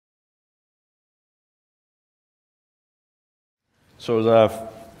So as I've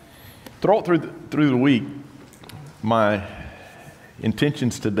thought through the week, my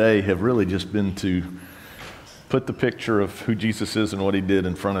intentions today have really just been to put the picture of who Jesus is and what he did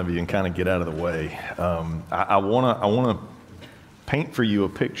in front of you and kind of get out of the way. I want to paint for you a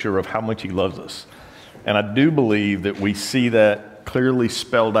picture of how much he loves us. And I do believe that we see that clearly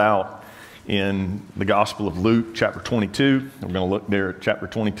spelled out in the Gospel of Luke, chapter 22. We're going to look there at chapter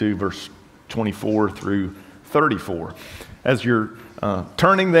 22, verse 24 through 34. As you're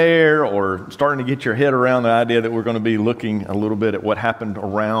turning there or starting to get your head around the idea that we're going to be looking a little bit at what happened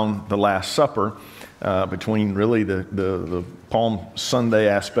around the Last Supper, between really the Palm Sunday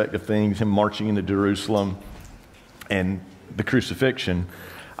aspect of things, him marching into Jerusalem, and the crucifixion,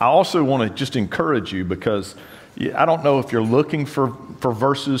 I also want to just encourage you, because I don't know if you're looking for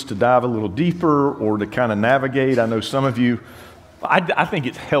verses to dive a little deeper or to kind of navigate. I know some of you, I think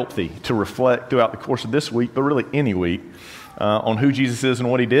it's healthy to reflect throughout the course of this week, but really any week, on who Jesus is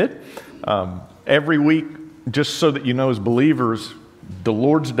and what he did. Every week, just so that you know as believers, the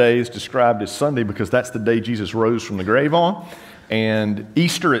Lord's Day is described as Sunday because that's the day Jesus rose from the grave on. And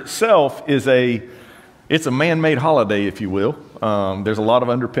Easter itself is it's a man-made holiday, if you will. There's a lot of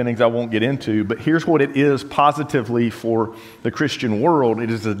underpinnings I won't get into, but here's what it is positively for the Christian world.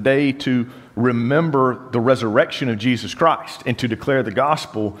 It is a day to remember the resurrection of Jesus Christ and to declare the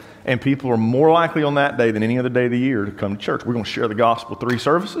gospel, and people are more likely on that day than any other day of the year to come to church. We're going to share the gospel 3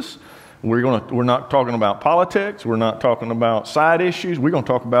 services. We're not talking about politics. We're not talking about side issues. We're going to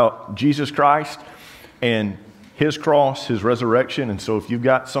talk about Jesus Christ and his cross, his resurrection. And so if you've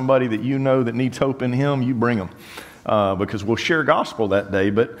got somebody that you know that needs hope in him, you bring them, because we'll share gospel that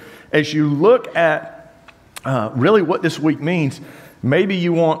day. But as you look at really what this week means, maybe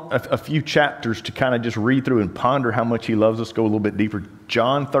you want a few chapters to kind of just read through and ponder how much he loves us, go a little bit deeper.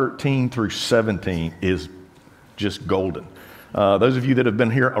 John 13 through 17 is just golden. Those of you that have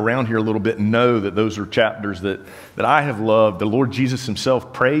been around here a little bit know that those are chapters that I have loved. The Lord Jesus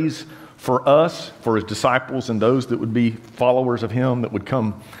himself prays for us, for his disciples, and those that would be followers of him that would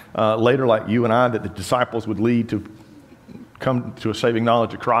come later, like you and I, that the disciples would lead to come to a saving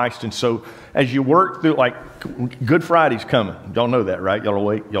knowledge of Christ. And so as you work through, like, Good Friday's coming. Y'all know that, right? Y'all are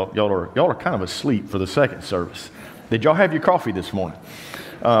awake. Y'all are kind of asleep for the second service. Did y'all have your coffee this morning?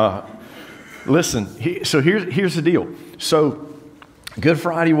 Listen, so here's the deal. So Good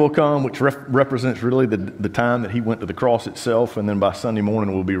Friday will come, which represents really the time that he went to the cross itself, and then by Sunday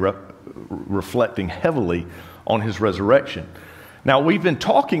morning we'll be reflecting heavily on his resurrection. Now, we've been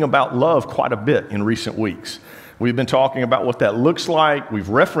talking about love quite a bit in recent weeks. We've been talking about what that looks like. We've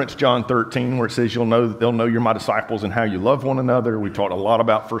referenced John 13, where it says they'll know you're my disciples and how you love one another. We talked a lot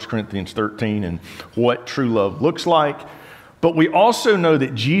about 1 Corinthians 13 and what true love looks like. But we also know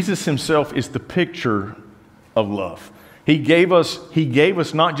that Jesus himself is the picture of love. He gave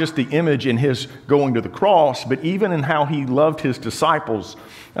us not just the image in his going to the cross, but even in how he loved his disciples.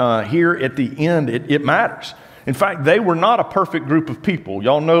 Here at the end, it matters. In fact, they were not a perfect group of people.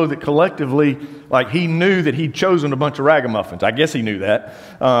 Y'all know that collectively, like, he knew that he'd chosen a bunch of ragamuffins. I guess he knew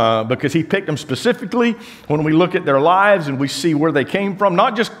that because he picked them specifically. When we look at their lives and we see where they came from,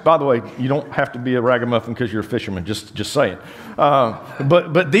 not just, by the way, you don't have to be a ragamuffin because you're a fisherman, just saying.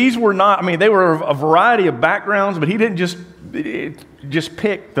 But these were not, I mean, they were a variety of backgrounds, but he didn't just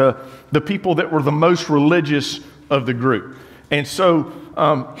pick the people that were the most religious of the group. And so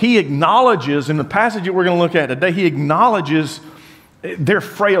he acknowledges, in the passage that we're going to look at today, he acknowledges their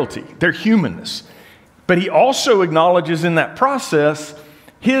frailty, their humanness. But he also acknowledges in that process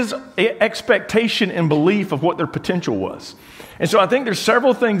his expectation and belief of what their potential was. And so I think there's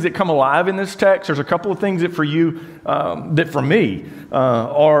several things that come alive in this text. There's a couple of things that for you, that for me,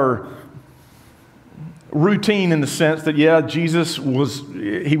 are routine in the sense that, yeah, Jesus was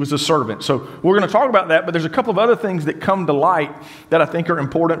a servant. So we're going to talk about that, but there's a couple of other things that come to light that I think are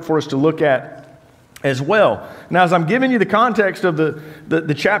important for us to look at as well. Now, as I'm giving you the context of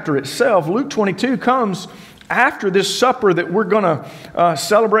the chapter itself, Luke 22 comes after this supper that we're going to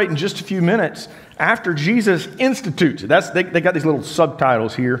celebrate in just a few minutes, after Jesus institutes it. They got these little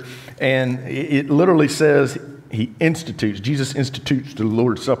subtitles here, and it literally says Jesus institutes the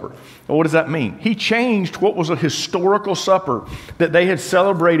Lord's Supper. Well, what does that mean? He changed what was a historical supper that they had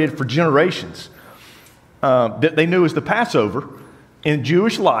celebrated for generations, that they knew as the Passover in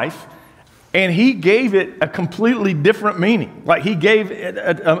Jewish life, and he gave it a completely different meaning. Like, he gave it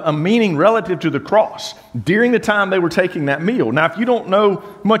a meaning relative to the cross during the time they were taking that meal. Now, if you don't know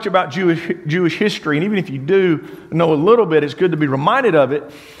much about Jewish history, and even if you do know a little bit, it's good to be reminded of it.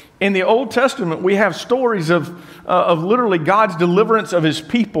 In the Old Testament, we have stories of literally God's deliverance of his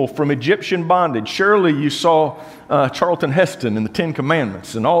people from Egyptian bondage. Surely you saw Charlton Heston and the Ten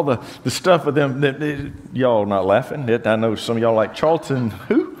Commandments and all the stuff of them. Y'all not laughing. I know some of y'all like Charlton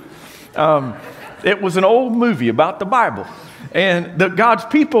who? It was an old movie about the Bible. And God's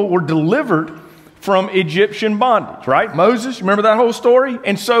people were delivered from Egyptian bondage, right? Moses, remember that whole story?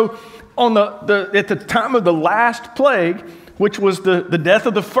 And so on at the time of the last plague, which was the death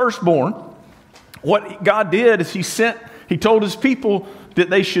of the firstborn, what God did is he told his people that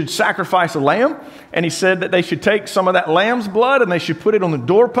they should sacrifice a lamb, and he said that they should take some of that lamb's blood and they should put it on the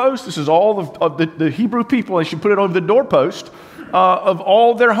doorpost. This is all of the Hebrew people. They should put it over the doorpost of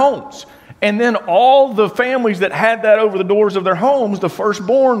all their homes. And then all the families that had that over the doors of their homes, the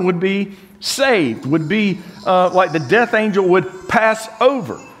firstborn would be saved, would be like the death angel would pass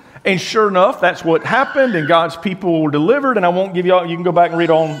over. And sure enough, that's what happened, and God's people were delivered. And I won't give y'all, you can go back and read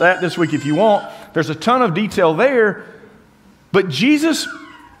on that this week if you want. There's a ton of detail there. But Jesus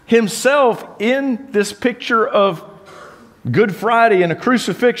himself, in this picture of Good Friday and a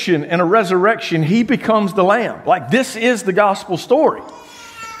crucifixion and a resurrection, he becomes the Lamb. Like, this is the gospel story.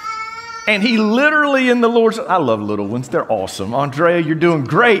 And he literally in the Lord's... I love little ones. They're awesome. Andrea, you're doing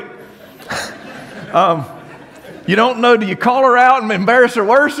great. You don't know, do you call her out and embarrass her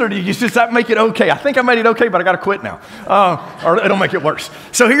worse, or do you just make it okay? I think I made it okay, but I got to quit now. Or it'll make it worse.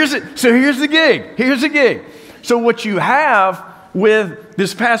 So here's the gig. Here's the gig. So what you have with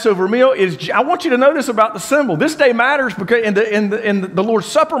this Passover meal is, I want you to know this about the symbol. This day matters because, in the Lord's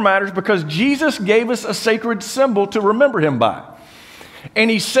Supper matters because Jesus gave us a sacred symbol to remember him by. And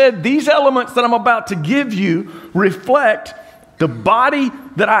he said, these elements that I'm about to give you reflect the body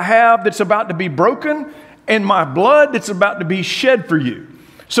that I have that's about to be broken and my blood that's about to be shed for you.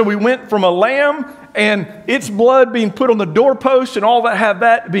 So we went from a lamb and its blood being put on the doorpost and all that had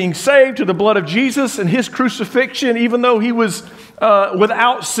that being saved to the blood of Jesus and his crucifixion, even though he was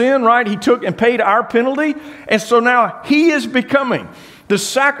without sin, right? He took and paid our penalty. And so now he is becoming the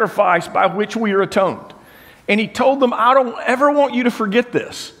sacrifice by which we are atoned. And he told them, I don't ever want you to forget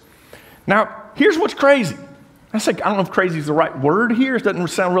this. Now, here's what's crazy. I don't know if crazy is the right word here. It doesn't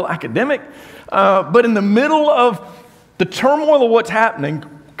sound real academic. But in the middle of the turmoil of what's happening,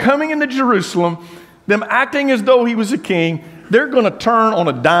 coming into Jerusalem, them acting as though he was a king, they're going to turn on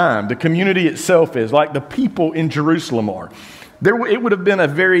a dime. The community itself is, like the people in Jerusalem are. It would have been a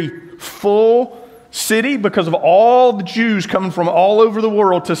very full city because of all the Jews coming from all over the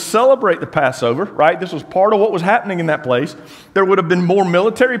world to celebrate the Passover, right? This was part of what was happening in that place. There would have been more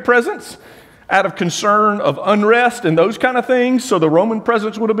military presence out of concern of unrest and those kind of things, so the Roman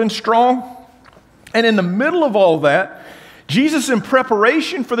presence would have been strong. And in the middle of all that, Jesus, in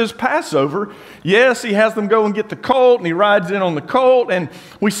preparation for this Passover, yes, he has them go and get the colt, and he rides in on the colt, and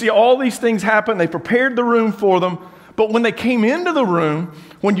we see all these things happen. They prepared the room for them, but when they came into the room,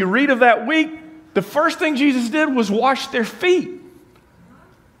 when you read of that week, the first thing Jesus did was wash their feet.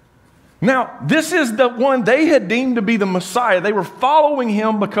 Now, this is the one they had deemed to be the Messiah. They were following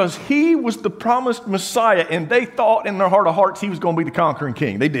him because he was the promised Messiah, and they thought in their heart of hearts he was going to be the conquering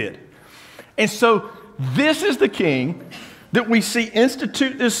king. They did. And so this is the king that we see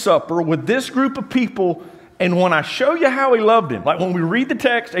institute this supper with this group of people. And when I show you how he loved him, like when we read the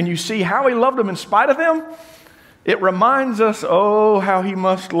text and you see how he loved them in spite of them, it reminds us, oh, how he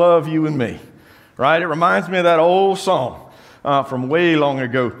must love you and me. Right? It reminds me of that old song from way long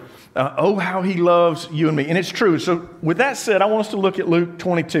ago. Oh, how he loves you and me. And it's true. So with that said, I want us to look at Luke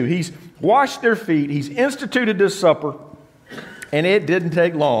 22. He's washed their feet. He's instituted this supper. And it didn't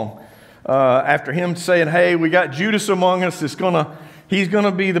take long after him saying, hey, we got Judas among us. He's going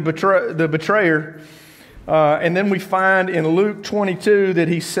to be the betrayer. And then we find in Luke 22 that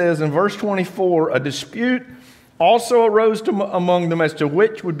he says in verse 24, a dispute also arose among them as to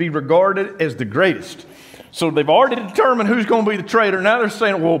which would be regarded as the greatest. So they've already determined who's going to be the traitor. Now they're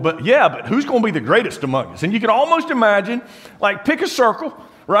saying, well, but who's going to be the greatest among us? And you can almost imagine, like, pick a circle,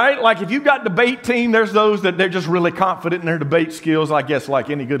 right? Like if you've got debate team, there's those that they're just really confident in their debate skills, I guess like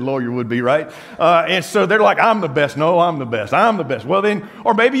any good lawyer would be, right? And so they're like, I'm the best. No, I'm the best. I'm the best. Well then,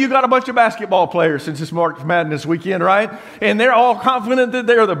 or maybe you got a bunch of basketball players since it's March Madness weekend, right? And they're all confident that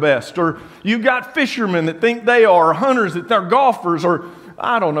they're the best. Or you've got fishermen that think they are, or hunters that they're golfers, or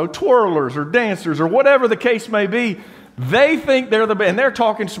I don't know, twirlers or dancers or whatever the case may be. They think they're the best, and they're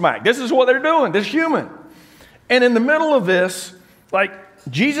talking smack. This is what they're doing. This human. And in the middle of this, like,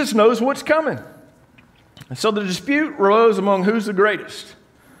 Jesus knows what's coming. And so the dispute arose among who's the greatest.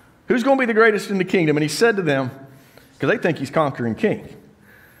 Who's going to be the greatest in the kingdom? And he said to them, because they think he's conquering king,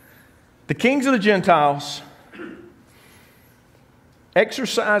 the kings of the Gentiles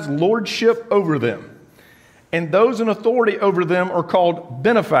exercise lordship over them. And those in authority over them are called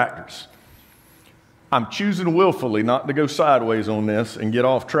benefactors. I'm choosing willfully not to go sideways on this and get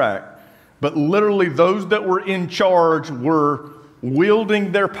off track. But literally those that were in charge were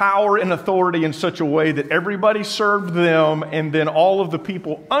wielding their power and authority in such a way that everybody served them, and then all of the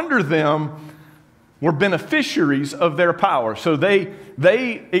people under them were beneficiaries of their power. So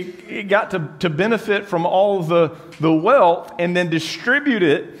it got to benefit from all the wealth and then distribute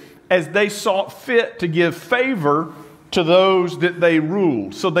it as they saw fit to give favor to those that they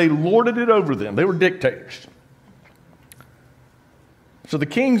ruled. So they lorded it over them. They were dictators. So the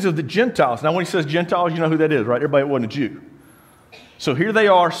kings of the Gentiles. Now when he says Gentiles, you know who that is, right? Everybody that wasn't a Jew. So here they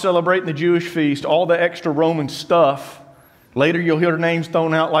are celebrating the Jewish feast, all the extra Roman stuff. Later you'll hear names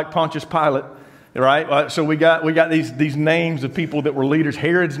thrown out like Pontius Pilate, right? So we got these names of people that were leaders.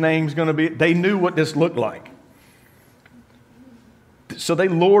 Herod's name's going to be, they knew what this looked like. So they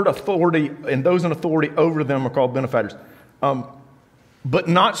lord authority, and those in authority over them are called benefactors. But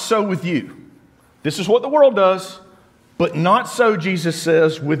not so with you. This is what the world does, but not so, Jesus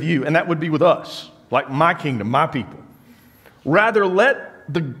says, with you. And that would be with us, like my kingdom, my people. Rather,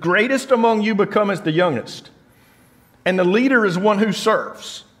 let the greatest among you become as the youngest, and the leader is one who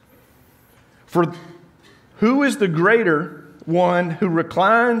serves. For who is the greater one who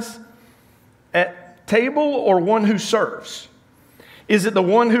reclines at table or one who serves? Is it the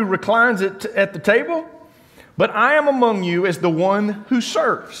one who reclines at the table? But I am among you as the one who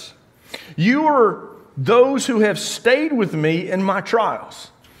serves. You are those who have stayed with me in my trials.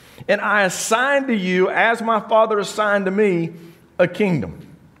 And I assign to you, as my Father assigned to me, a kingdom.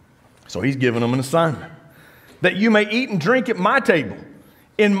 So he's giving them an assignment. That you may eat and drink at my table,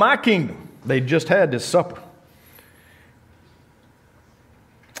 in my kingdom. They just had this supper.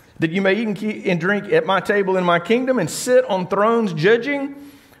 That you may eat and drink at my table in my kingdom and sit on thrones judging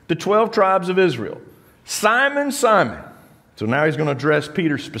the 12 tribes of Israel. Simon, Simon. So now he's going to address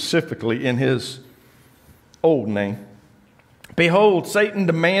Peter specifically in his old name. Behold, Satan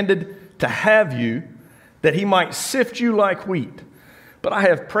demanded to have you, that he might sift you like wheat. But I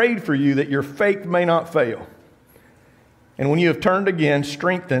have prayed for you that your faith may not fail. And when you have turned again,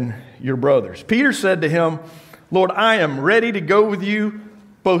 strengthen your brothers. Peter said to him, Lord, I am ready to go with you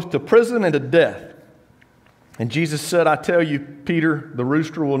both to prison and to death. And Jesus said, I tell you, Peter, the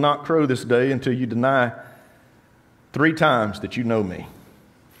rooster will not crow this day until you deny 3 times that you know me.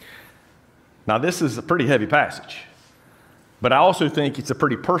 Now, this is a pretty heavy passage. But I also think it's a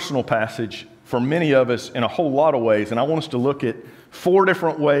pretty personal passage for many of us in a whole lot of ways. And I want us to look at 4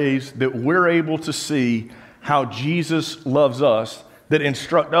 different ways that we're able to see how Jesus loves us, that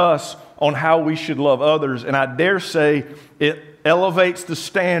instruct us on how we should love others. And I dare say it elevates the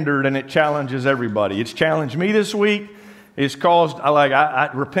standard and it challenges everybody. It's challenged me this week. It's caused,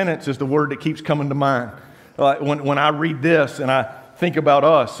 repentance is the word that keeps coming to mind. Like when I read this and I think about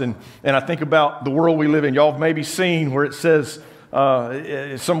us and I think about the world we live in. Y'all have maybe seen where it says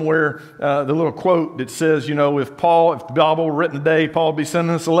somewhere, the little quote that says, you know, if the Bible were written today, Paul would be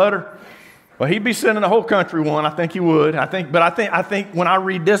sending us a letter. Well, he'd be sending the whole country one. I think he would. I think when I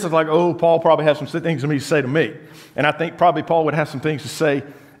read this, it's like, oh, Paul probably has some things for me to say to me. And I think probably Paul would have some things to say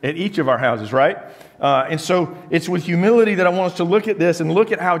at each of our houses, right? And so it's with humility that I want us to look at this and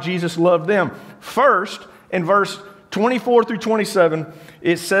look at how Jesus loved them. First, in verse 24 through 27,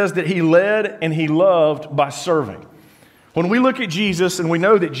 it says that he led and he loved by serving. When we look at Jesus and we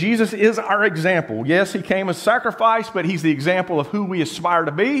know that Jesus is our example, yes, he came as sacrifice, but he's the example of who we aspire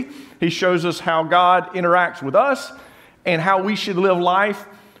to be. He shows us how God interacts with us and how we should live life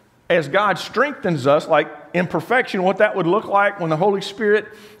as God strengthens us, like in perfection, what that would look like when the Holy Spirit,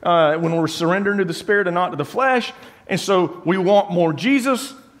 when we're surrendering to the Spirit and not to the flesh. And so we want more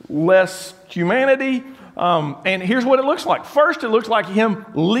Jesus, less humanity. And here's what it looks like. First, it looks like him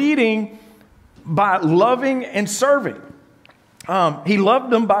leading by loving and serving. He loved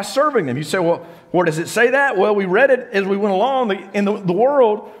them by serving them. You say, well, where does it say that? Well, we read it as we went along. In the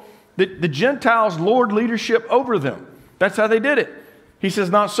world, the Gentiles lord leadership over them. That's how they did it. He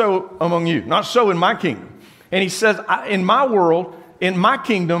says, not so among you, not so in my kingdom. And he says, in my world, in my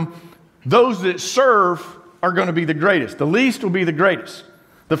kingdom, those that serve are going to be the greatest. The least will be the greatest.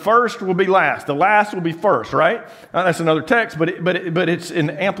 The first will be last. The last will be first, right? That's another text, but it's an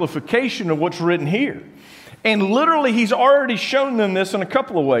amplification of what's written here. And literally, he's already shown them this in a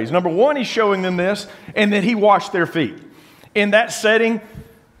couple of ways. Number one, he's showing them this, and that he washed their feet. In that setting,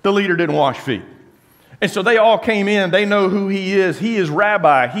 the leader didn't wash feet. And so they all came in. They know who he is. He is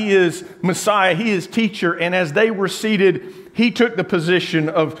rabbi. He is Messiah. He is teacher. And as they were seated, he took the position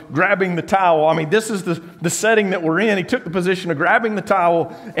of grabbing the towel. I mean, this is the setting that we're in. He took the position of grabbing the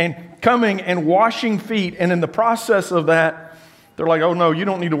towel and coming and washing feet. And in the process of that, they're like, oh, no, you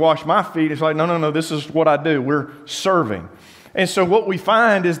don't need to wash my feet. It's like, no, this is what I do. We're serving. And so what we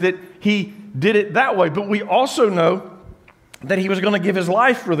find is that he did it that way. But we also know that he was going to give his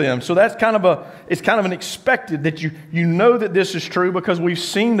life for them. So that's it's kind of an expected that you know that this is true because we've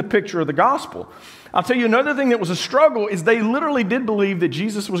seen the picture of the gospel. I'll tell you another thing that was a struggle is they literally did believe that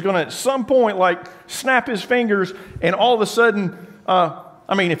Jesus was going to at some point like snap his fingers and all of a sudden,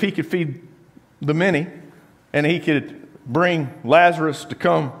 if he could feed the many and he could bring Lazarus to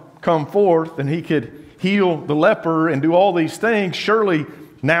come forth and he could heal the leper and do all these things, surely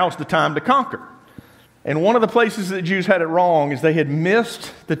now's the time to conquer. And one of the places that Jews had it wrong is they had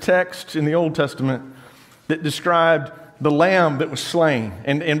missed the text in the Old Testament that described the lamb that was slain.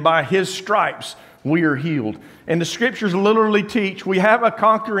 And by his stripes, we are healed. And the scriptures literally teach we have a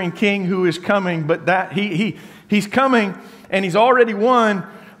conquering king who is coming, but that he's coming and he's already won,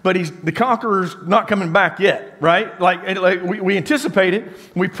 but the conqueror's not coming back yet, right? Like we anticipate it.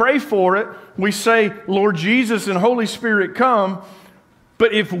 We pray for it. We say, Lord Jesus and Holy Spirit, come.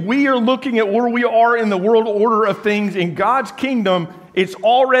 But if we are looking at where we are in the world order of things in God's kingdom, it's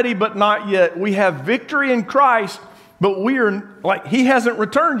already but not yet. We have victory in Christ, but we are like, he hasn't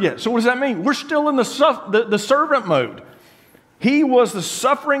returned yet. So what does that mean? We're still in the servant mode. He was the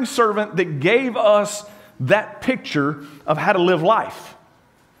suffering servant that gave us that picture of how to live life.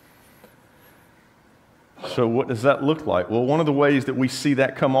 So what does that look like? Well, one of the ways that we see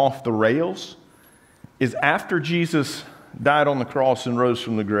that come off the rails is after Jesus died on the cross and rose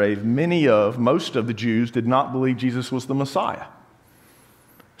from the grave, most of the Jews did not believe Jesus was the Messiah.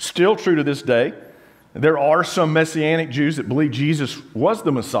 Still true to this day. There are some Messianic Jews that believe Jesus was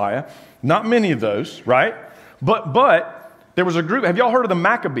the Messiah. Not many of those, right? But there was a group. Have y'all heard of the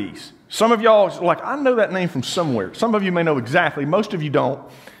Maccabees? Some of y'all are like, I know that name from somewhere. Some of you may know exactly. Most of you don't.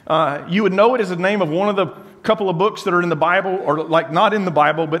 You would know it as the name of one of the couple of books that are in the Bible, or like not in the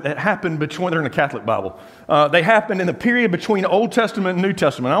Bible, but that happened between, they're in the Catholic Bible. They happened in the period between Old Testament and New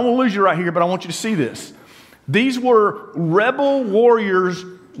Testament. I won't lose you right here, but I want you to see this. These were rebel warriors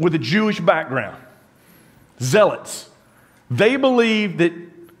with a Jewish background. Zealots. They believed that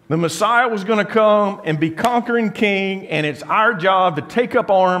the Messiah was going to come and be conquering king, and it's our job to take up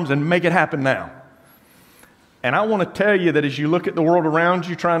arms and make it happen now. And I want to tell you that as you look at the world around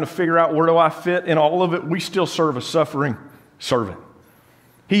you, trying to figure out where do I fit in all of it, we still serve a suffering servant.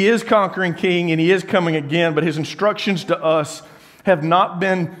 He is conquering king and he is coming again, but his instructions to us have not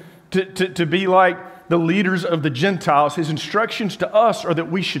been to be like the leaders of the Gentiles. His instructions to us are that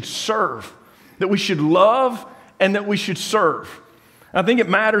we should serve, that we should love, and that we should serve. I think it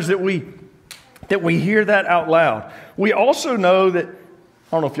matters that we hear that out loud. We also know that, I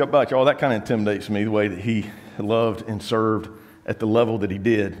don't know if about y'all, that kind of intimidates me, the way that he loved and served at the level that he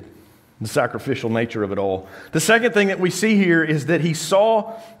did, the sacrificial nature of it all. The second thing that we see here is that he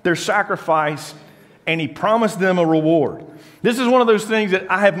saw their sacrifice and he promised them a reward. This is one of those things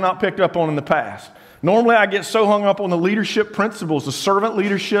that I have not picked up on in the past. Normally I get so hung up on the leadership principles, the servant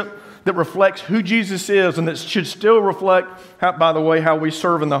leadership that reflects who Jesus is and that should still reflect, by the way, how we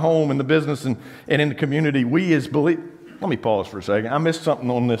serve in the home, in the business, and in the community. We as believers. Let me pause for a second. I missed something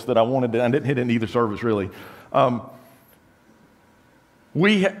on this that I wanted to, I didn't hit it in either service really.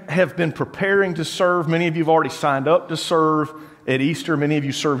 We have been preparing to serve. Many of you have already signed up to serve at Easter. Many of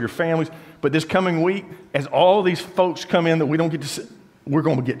you serve your families. But this coming week, as all these folks come in that we don't get to see, we're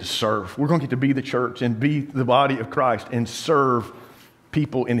going to get to serve. We're going to get to be the church and be the body of Christ and serve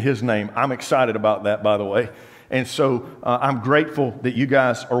people in his name. I'm excited about that, by the way. And so I'm grateful that you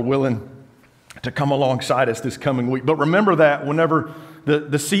guys are willing to come alongside us this coming week. But remember that whenever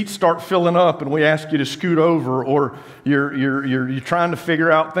the seats start filling up and we ask you to scoot over, or you're trying to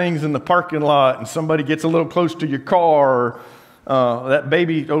figure out things in the parking lot and somebody gets a little close to your car, or that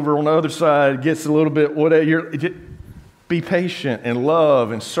baby over on the other side gets a little bit whatever, be patient and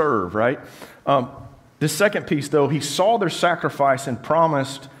love and serve, right? The second piece, though, he saw their sacrifice and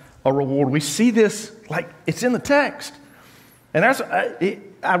promised a reward. We see this like it's in the text. And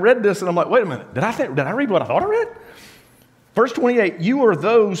I read this and I'm like, wait a minute, did I read what I thought I read? Verse 28, you are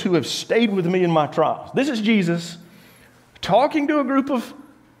those who have stayed with me in my trials. This is Jesus talking to a group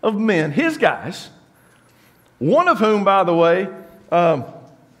of men, his guys, one of whom, by the way,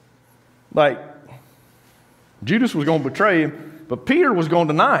 Judas was going to betray him, but Peter was going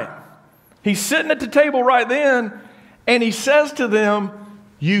to deny him. He's sitting at the table right then, and he says to them,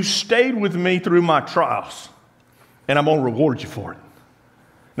 you stayed with me through my trials, and I'm going to reward you for it.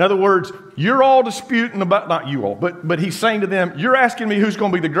 In other words, you're all disputing about, not you all, but he's saying to them, you're asking me who's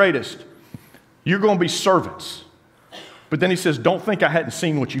going to be the greatest. You're going to be servants. But then he says, don't think I hadn't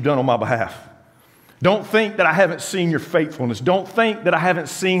seen what you've done on my behalf. Don't think that I haven't seen your faithfulness. Don't think that I haven't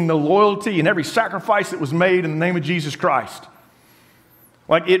seen the loyalty and every sacrifice that was made in the name of Jesus Christ.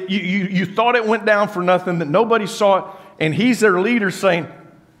 Like you thought it went down for nothing, that nobody saw it, and he's their leader saying,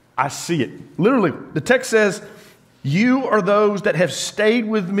 I see it. Literally, the text says, you are those that have stayed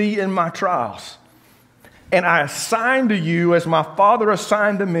with me in my trials. And I assign to you, as my Father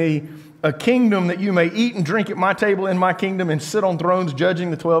assigned to me, a kingdom that you may eat and drink at my table in my kingdom and sit on thrones judging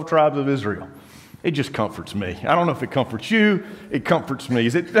the 12 tribes of Israel. It just comforts me. I don't know if it comforts you. It comforts me.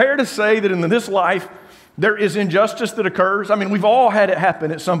 Is it fair to say that in this life, there is injustice that occurs? I mean, we've all had it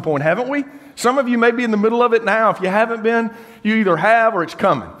happen at some point, haven't we? Some of you may be in the middle of it now. If you haven't been, you either have or it's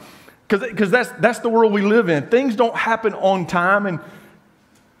coming. Because that's the world we live in. Things don't happen on time, and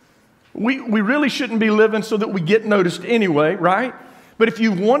we really shouldn't be living so that we get noticed anyway, right? But if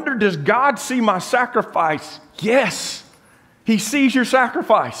you wonder, does God see my sacrifice? Yes, he sees your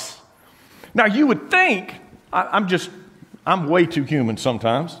sacrifice. Now, you would think, I'm way too human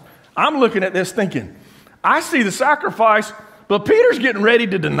sometimes. I'm looking at this thinking, I see the sacrifice, but Peter's getting ready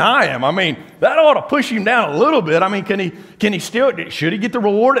to deny him. I mean, that ought to push him down a little bit. I mean, can he still, should he get the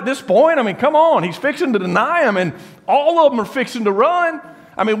reward at this point? I mean, come on, he's fixing to deny him, and all of them are fixing to run.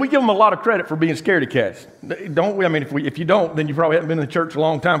 I mean, we give them a lot of credit for being scaredy cats, don't we? I mean, if you don't, then you probably haven't been in the church a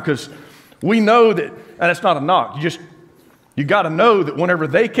long time, because we know that, and it's not a knock, you got to know that whenever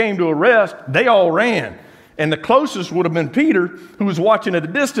they came to arrest, they all ran. And the closest would have been Peter, who was watching at a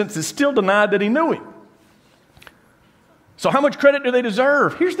distance and still denied that he knew him. So how much credit do they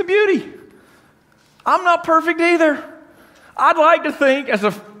deserve? Here's the beauty. I'm not perfect either. I'd like to think, as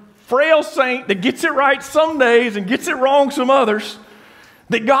a frail saint that gets it right some days and gets it wrong some others,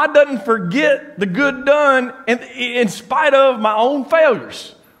 that God doesn't forget the good done in spite of my own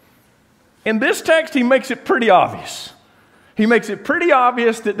failures. In this text, he makes it pretty obvious. He makes it pretty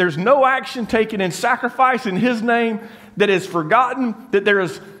obvious that there's no action taken in sacrifice in his name that is forgotten, that there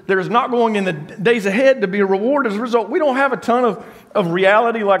is not going in the days ahead to be a reward as a result. We don't have a ton of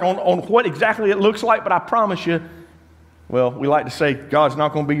reality like on what exactly it looks like, but I promise you, well, we like to say God's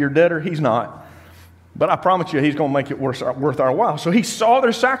not going to be your debtor. He's not. But I promise you, he's going to make it worth our while. So he saw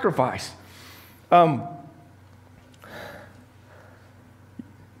their sacrifice. I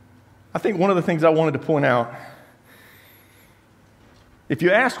think one of the things I wanted to point out, if you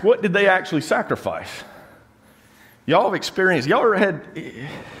ask what did they actually sacrifice, y'all have experienced, y'all ever had,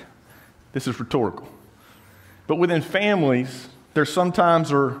 this is rhetorical, but within families, there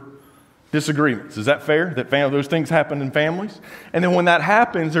sometimes are disagreements. Is that fair? That those things happen in families? And then when that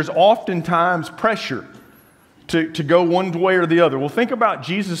happens, there's oftentimes pressure to go one way or the other. Well, think about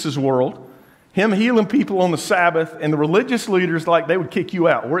Jesus' world, him healing people on the Sabbath, and the religious leaders, like, they would kick you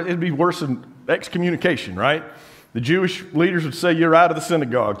out. It'd be worse than excommunication, right? The Jewish leaders would say, you're out of the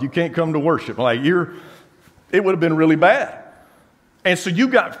synagogue. You can't come to worship. Like, it would have been really bad. And so you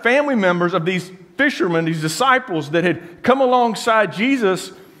got family members of these fishermen, these disciples that had come alongside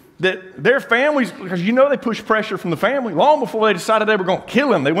Jesus, that their families, because they pushed pressure from the family. Long before they decided they were going to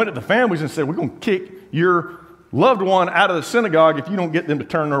kill him, they went to the families and said, we're going to kick your loved one out of the synagogue if you don't get them to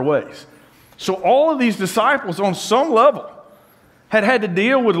turn their ways. So all of these disciples on some level had to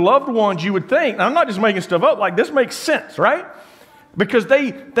deal with loved ones, you would think. Now, I'm not just making stuff up. Like, this makes sense, right? Because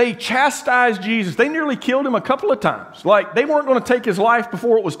they chastised Jesus. They nearly killed him a couple of times. Like, they weren't going to take his life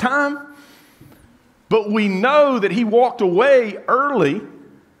before it was time. But we know that he walked away early.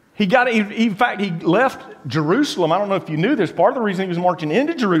 In fact, he left Jerusalem. I don't know if you knew this. Part of the reason he was marching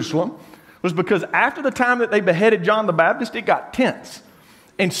into Jerusalem was because after the time that they beheaded John the Baptist, it got tense.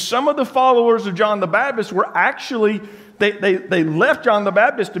 And some of the followers of John the Baptist were actually, they left John the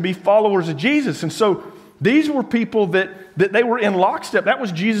Baptist to be followers of Jesus. And so these were people that they were in lockstep. That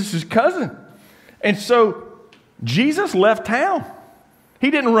was Jesus' cousin. And so Jesus left town. He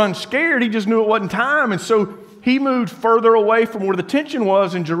didn't run scared. He just knew it wasn't time. And so he moved further away from where the tension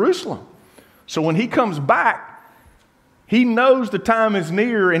was in Jerusalem. So when he comes back, he knows the time is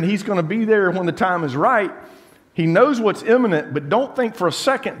near and he's going to be there when the time is right. He knows what's imminent, but don't think for a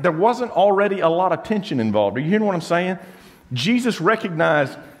second there wasn't already a lot of tension involved. Are you hearing what I'm saying? Jesus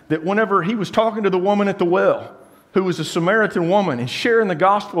recognized that whenever he was talking to the woman at the well, who was a Samaritan woman, and sharing the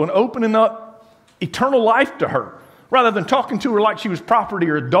gospel and opening up eternal life to her, rather than talking to her like she was property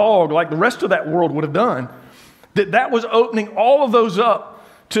or a dog like the rest of that world would have done, that was opening all of those up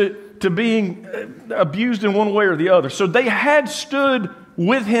to being abused in one way or the other. So they had stood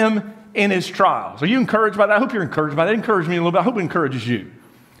with him in his trials. Are you encouraged by that? I hope you're encouraged by that. It encouraged me a little bit. I hope it encourages you.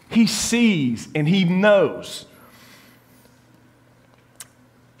 He sees and he knows.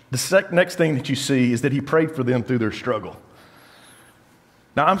 The next thing that you see is that he prayed for them through their struggle.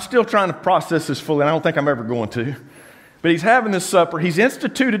 Now, I'm still trying to process this fully, and I don't think I'm ever going to. But he's having this supper. He's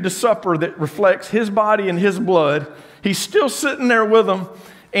instituted the supper that reflects his body and his blood. He's still sitting there with them,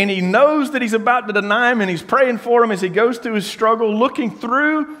 and he knows that he's about to deny him, and he's praying for him as he goes through his struggle, looking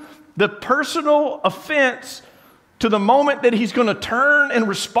through the personal offense to the moment that he's going to turn and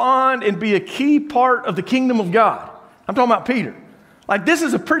respond and be a key part of the kingdom of God. I'm talking about Peter. Like, this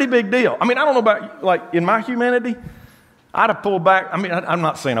is a pretty big deal. I mean, I don't know about, like, in my humanity, I'd have pulled back. I mean, I'm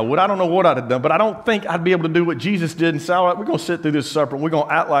not saying I would. I don't know what I'd have done, but I don't think I'd be able to do what Jesus did and say, all right, we're going to sit through this supper, and we're going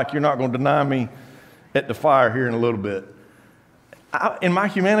to act like you're not going to deny me at the fire here in a little bit. In my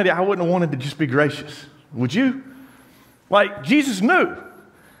humanity, I wouldn't have wanted to just be gracious. Would you? Like, Jesus knew.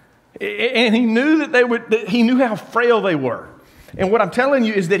 And he knew that he knew how frail they were. And what I'm telling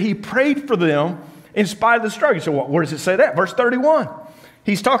you is that he prayed for them in spite of the struggle. So where does it say that? Verse 31.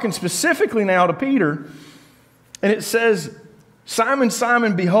 He's talking specifically now to Peter. And it says, Simon,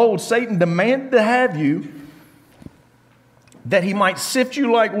 Simon, behold, Satan demanded to have you that he might sift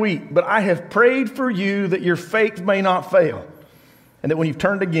you like wheat. But I have prayed for you that your faith may not fail. And that when you've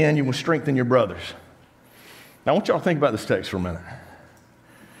turned again, you will strengthen your brothers. Now I want y'all to think about this text for a minute.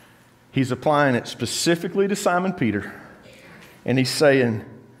 He's applying it specifically to Simon Peter. And he's saying,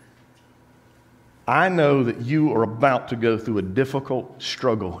 I know that you are about to go through a difficult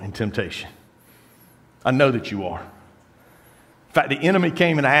struggle and temptation. I know that you are. In fact, the enemy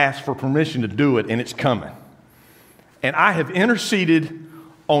came and asked for permission to do it, and it's coming. And I have interceded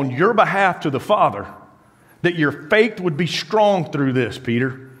on your behalf to the Father that your faith would be strong through this,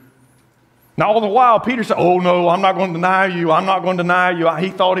 Peter. Now, all the while, Peter said, oh, no, I'm not going to deny you. I'm not going to deny you. He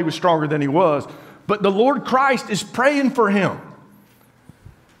thought he was stronger than he was. But the Lord Christ is praying for him.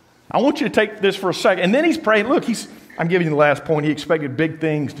 I want you to take this for a second. And then he's praying. Look, I'm giving you the last point. He expected big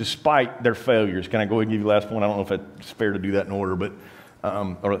things despite their failures. Can I go ahead and give you the last point? I don't know if it's fair to do that in order, but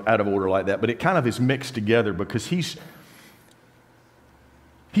or out of order like that. But it kind of is mixed together because he's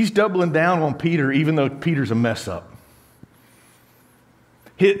doubling down on Peter, even though Peter's a mess up.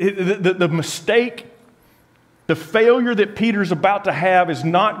 The mistake, the failure that Peter's about to have is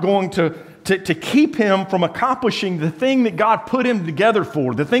not going to keep him from accomplishing the thing that God put him together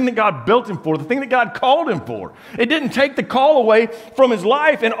for, the thing that God built him for, the thing that God called him for. It didn't take the call away from his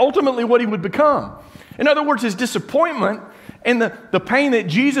life and ultimately what he would become. In other words, his disappointment and the pain that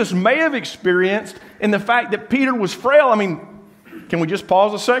Jesus may have experienced and the fact that Peter was frail. I mean, can we just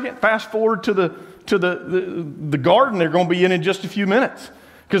pause a second? Fast forward to the garden they're going to be in just a few minutes.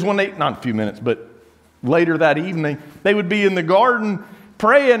 Because not a few minutes, but later that evening, they would be in the garden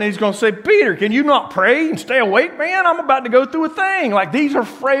praying, and he's going to say, Peter, can you not pray and stay awake, man? I'm about to go through a thing. Like, these are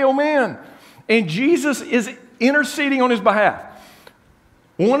frail men. And Jesus is interceding on his behalf.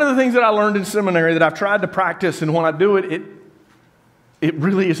 One of the things that I learned in seminary that I've tried to practice, and when I do it, it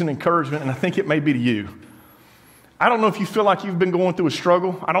really is an encouragement, and I think it may be to you. I don't know if you feel like you've been going through a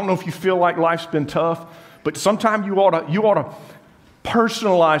struggle. I don't know if you feel like life's been tough, but sometimes you ought to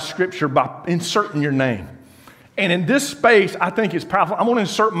personalize Scripture by inserting your name. And in this space, I think it's powerful. I want to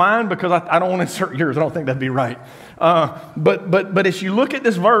insert mine because I don't want to insert yours. I don't think that'd be right. But as you look at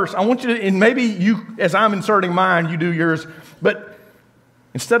this verse, I want you to, and maybe you, as I'm inserting mine, you do yours. But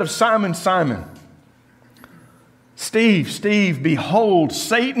instead of Simon, Simon, Steve, behold,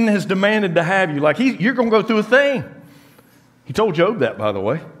 Satan has demanded to have you. Like, you're going to go through a thing. He told Job that, by the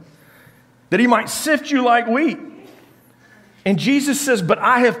way, that he might sift you like wheat. And Jesus says, but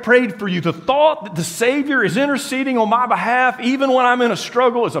I have prayed for you. The thought that the Savior is interceding on my behalf, even when I'm in a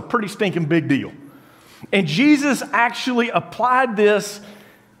struggle, is a pretty stinking big deal. And Jesus actually applied this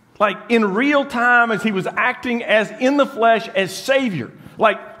like in real time as he was acting as in the flesh as Savior.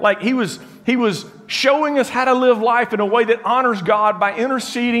 Like he was showing us how to live life in a way that honors God by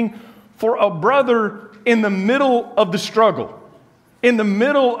interceding for a brother in the middle of the struggle, in the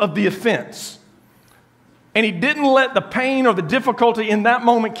middle of the offense. And he didn't let the pain or the difficulty in that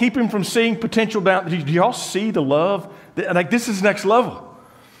moment keep him from seeing potential down. Do y'all see the love? Like, this is next level.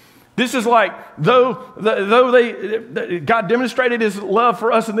 This is like, though God demonstrated his love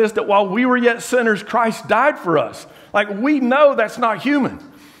for us in this, that while we were yet sinners, Christ died for us. Like, we know that's not human.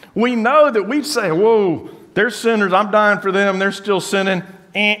 We know that we'd say, whoa, they're sinners, I'm dying for them, they're still sinning,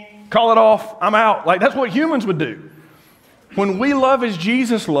 call it off, I'm out. Like, that's what humans would do. When we love as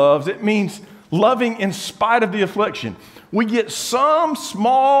Jesus loves, it means loving in spite of the affliction. We get some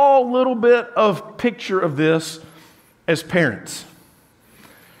small little bit of picture of this as parents.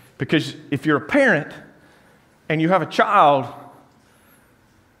 Because if you're a parent and you have a child,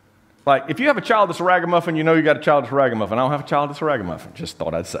 like if you have a child that's a ragamuffin, you know you got a child that's a ragamuffin. I don't have a child that's a ragamuffin. Just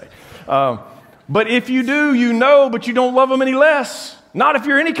thought I'd say. But if you do, you know, but you don't love them any less. Not if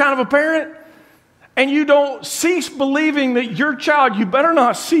you're any kind of a parent. And you don't cease believing that your child, you better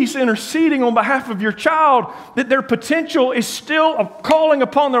not cease interceding on behalf of your child, that their potential is still a calling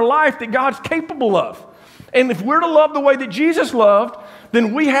upon their life that God's capable of. And if we're to love the way that Jesus loved,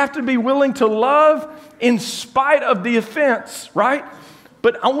 then we have to be willing to love in spite of the offense, right?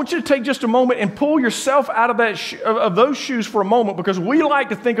 But I want you to take just a moment and pull yourself out of of those shoes for a moment, because we like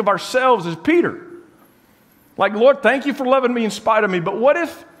to think of ourselves as Peter. Like, Lord, thank you for loving me in spite of me. But what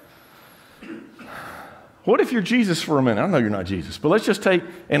if you're Jesus for a minute? I know you're not Jesus, but let's just take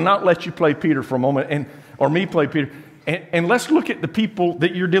and not let you play Peter for a moment, or me play Peter. And let's look at the people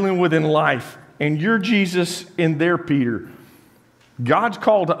that you're dealing with in life, and you're Jesus and they're Peter. God's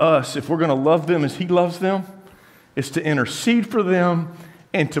call to us, if we're going to love them as he loves them, is to intercede for them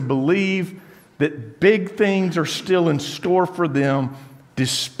and to believe that big things are still in store for them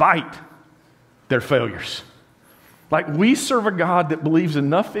despite their failures. Like, we serve a God that believes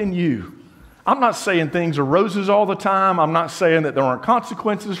enough in you. I'm not saying things are roses all the time. I'm not saying that there aren't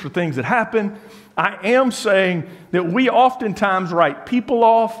consequences for things that happen. I am saying that we oftentimes write people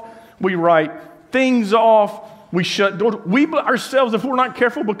off. We write things off. We shut doors. We ourselves, if we're not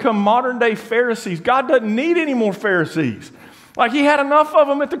careful, become modern day Pharisees. God doesn't need any more Pharisees. Like, he had enough of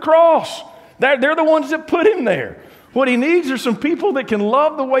them at the cross. They're the ones that put him there. What he needs are some people that can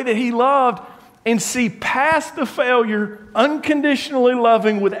love the way that he loved and see past the failure, unconditionally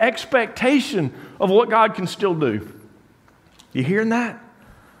loving with expectation of what God can still do. You hearing that?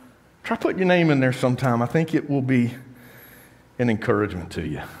 Try putting your name in there sometime. I think it will be an encouragement to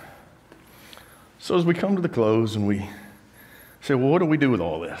you. So as we come to the close and we say, well, what do we do with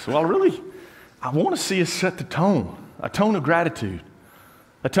all this? Well, I want to see us set the tone, a tone of gratitude,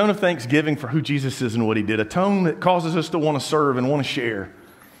 a tone of thanksgiving for who Jesus is and what he did, a tone that causes us to want to serve and want to share.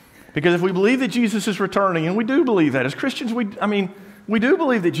 Because if we believe that Jesus is returning, and we do believe that as Christians, we do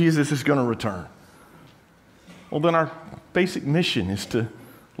believe that Jesus is going to return. Well, then our basic mission is to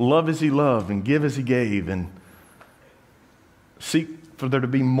love as he loved and give as he gave and seek for there to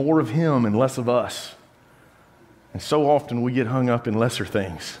be more of him and less of us. And so often we get hung up in lesser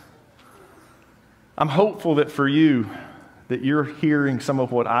things. I'm hopeful that for you, that you're hearing some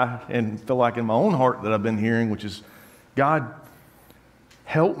of what I feel like in my own heart that I've been hearing, which is, God,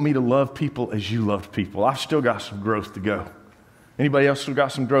 help me to love people as you loved people. I've still got some growth to go. Anybody else still got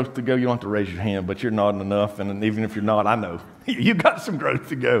some growth to go? You don't have to raise your hand, but you're nodding enough. And even if you're not, I know you've got some growth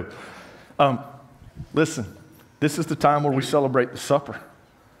to go. Listen, this is the time where we celebrate the supper.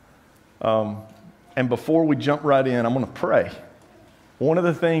 And before we jump right in, I'm going to pray. One of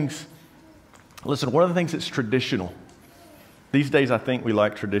the things that's traditional. These days, I think we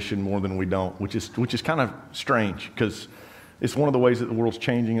like tradition more than we don't, which is kind of strange, because it's one of the ways that the world's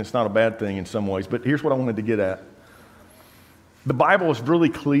changing. It's not a bad thing in some ways, but here's what I wanted to get at. The Bible is really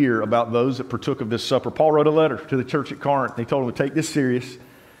clear about those that partook of this supper. Paul wrote a letter to the church at Corinth. He told them to take this serious,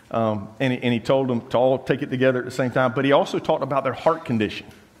 and he told them to all take it together at the same time, but he also talked about their heart condition.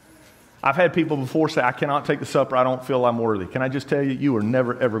 I've had people before say, I cannot take the supper. I don't feel I'm worthy. Can I just tell you, you are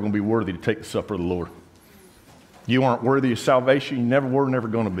never, ever going to be worthy to take the supper of the Lord. You aren't worthy of salvation. You never were, never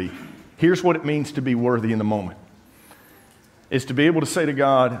going to be. Here's what it means to be worthy in the moment. Is to be able to say to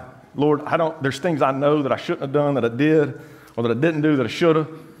God, Lord, there's things I know that I shouldn't have done, that I did, or that I didn't do, that I should have.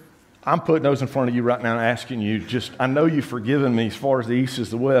 I'm putting those in front of you right now and asking you, I know you've forgiven me as far as the east is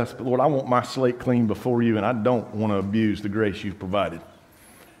the west, but Lord, I want my slate clean before you, and I don't want to abuse the grace you've provided.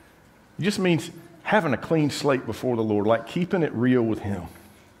 It just means having a clean slate before the Lord, like keeping it real with him.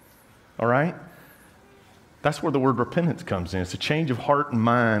 All right? That's where the word repentance comes in. It's a change of heart and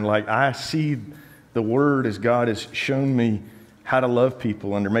mind. Like, I see the word as God has shown me how to love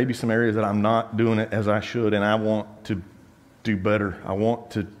people, and there may be some areas that I'm not doing it as I should, and I want to do better. I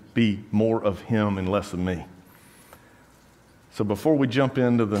want to be more of him and less of me. So before we jump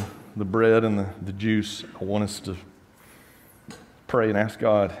into the bread and the juice, I want us to pray and ask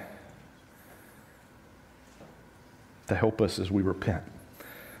God to help us as we repent.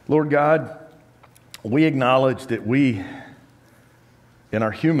 Lord God, we acknowledge that we, in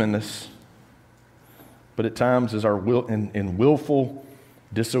our humanness, but at times as our in willful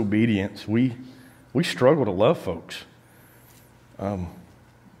disobedience, we struggle to love folks.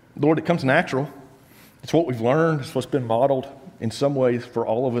 Lord, it comes natural. It's what we've learned. It's what's been modeled in some ways for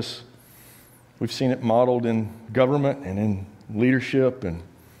all of us. We've seen it modeled in government and in leadership and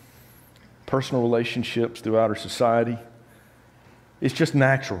personal relationships throughout our society. It's just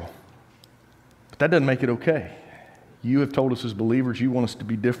natural. that doesn't make it okay. You have told us as believers you want us to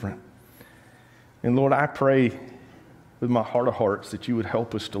be different. And Lord, I pray with my heart of hearts that you would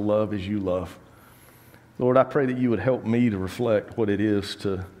help us to love as you love. Lord, I pray that you would help me to reflect what it is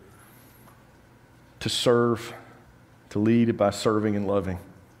to serve, to lead by serving and loving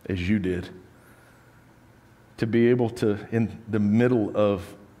as you did. To be able to, in the middle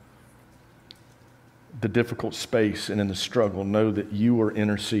of the difficult space and in the struggle, know that you are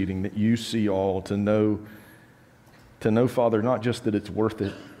interceding, that you see all, to know, Father, not just that it's worth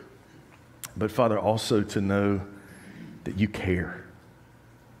it, but Father, also to know that you care.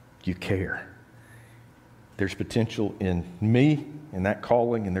 You care. There's potential in me in that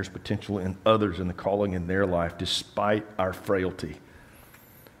calling, and there's potential in others in the calling in their life, despite our frailty.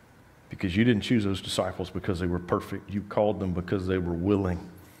 Because you didn't choose those disciples because they were perfect. You called them because they were willing,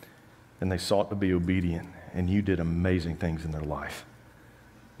 and they sought to be obedient, and you did amazing things in their life.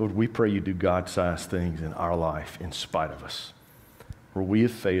 Lord, we pray you do God-sized things in our life in spite of us. Where we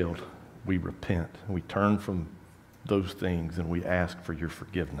have failed, we repent, and we turn from those things, and we ask for your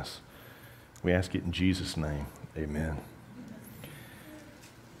forgiveness. We ask it in Jesus' name. Amen.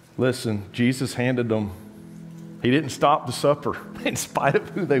 Listen, Jesus handed them, he didn't stop the supper in spite of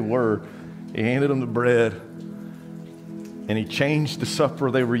who they were. He handed them the bread, and he changed the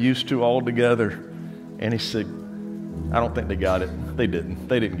supper they were used to altogether. And he said, I don't think they got it. They didn't.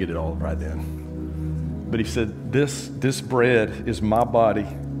 They didn't get it all right then. But he said, this bread is my body,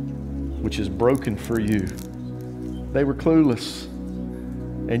 which is broken for you. They were clueless.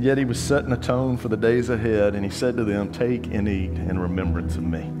 And yet he was setting a tone for the days ahead. And he said to them, take and eat in remembrance of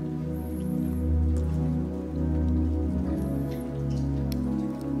me.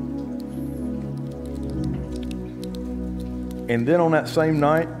 And then on that same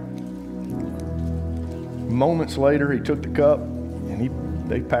night, moments later, he took the cup and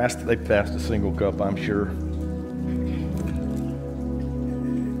they passed a single cup, I'm sure.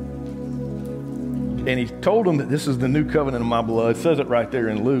 And he told them that this is the new covenant of my blood. It says it right there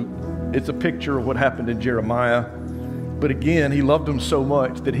in Luke. It's a picture of what happened in Jeremiah. But again, he loved them so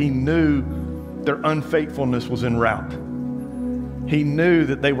much that he knew their unfaithfulness was en route. He knew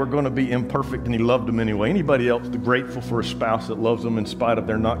that they were going to be imperfect, and he loved them anyway. Anybody else grateful for a spouse that loves them in spite of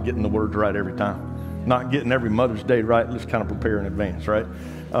their not getting the words right every time? Not getting every Mother's Day right? Let's kind of prepare in advance, right?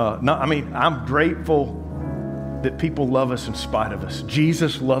 I'm grateful that people love us in spite of us.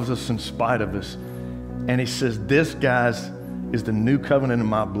 Jesus loves us in spite of us. And he says, this, guys, is the new covenant in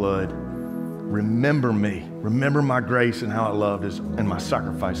my blood. Remember me. Remember my grace and how I loved and my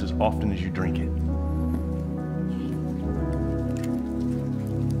sacrifice as often as you drink it.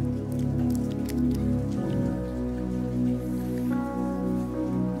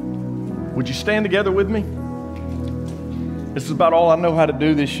 Would you stand together with me? This is about all I know how to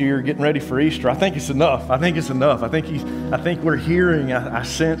do this year, getting ready for Easter. I think it's enough. I think we're hearing, I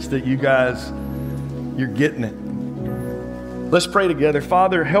sense that you guys, you're getting it. Let's pray together.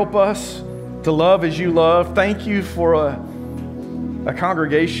 Father, help us to love as you love. Thank you for a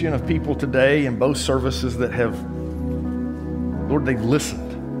congregation of people today in both services that have, Lord, they've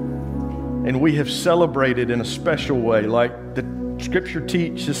listened. And we have celebrated in a special way, like the Scripture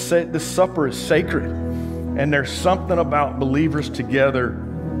teaches, this supper is sacred. And there's something about believers together,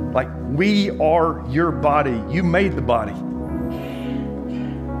 like we are your body. You made the body.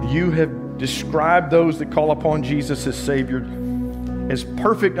 You have described those that call upon Jesus as Savior as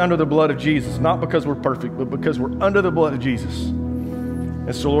perfect under the blood of Jesus, not because we're perfect, but because we're under the blood of Jesus.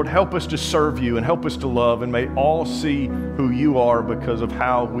 And so, Lord, help us to serve you and help us to love, and may all see who you are because of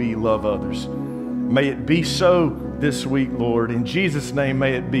how we love others. May it be so this week, Lord. In Jesus' name,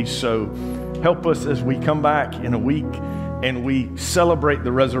 may it be so. Help us as we come back in a week and we celebrate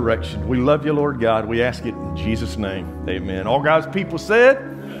the resurrection. We love you, Lord God. We ask it in Jesus' name. Amen. All God's people said?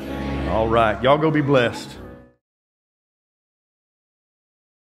 Amen. All right. Y'all go be blessed.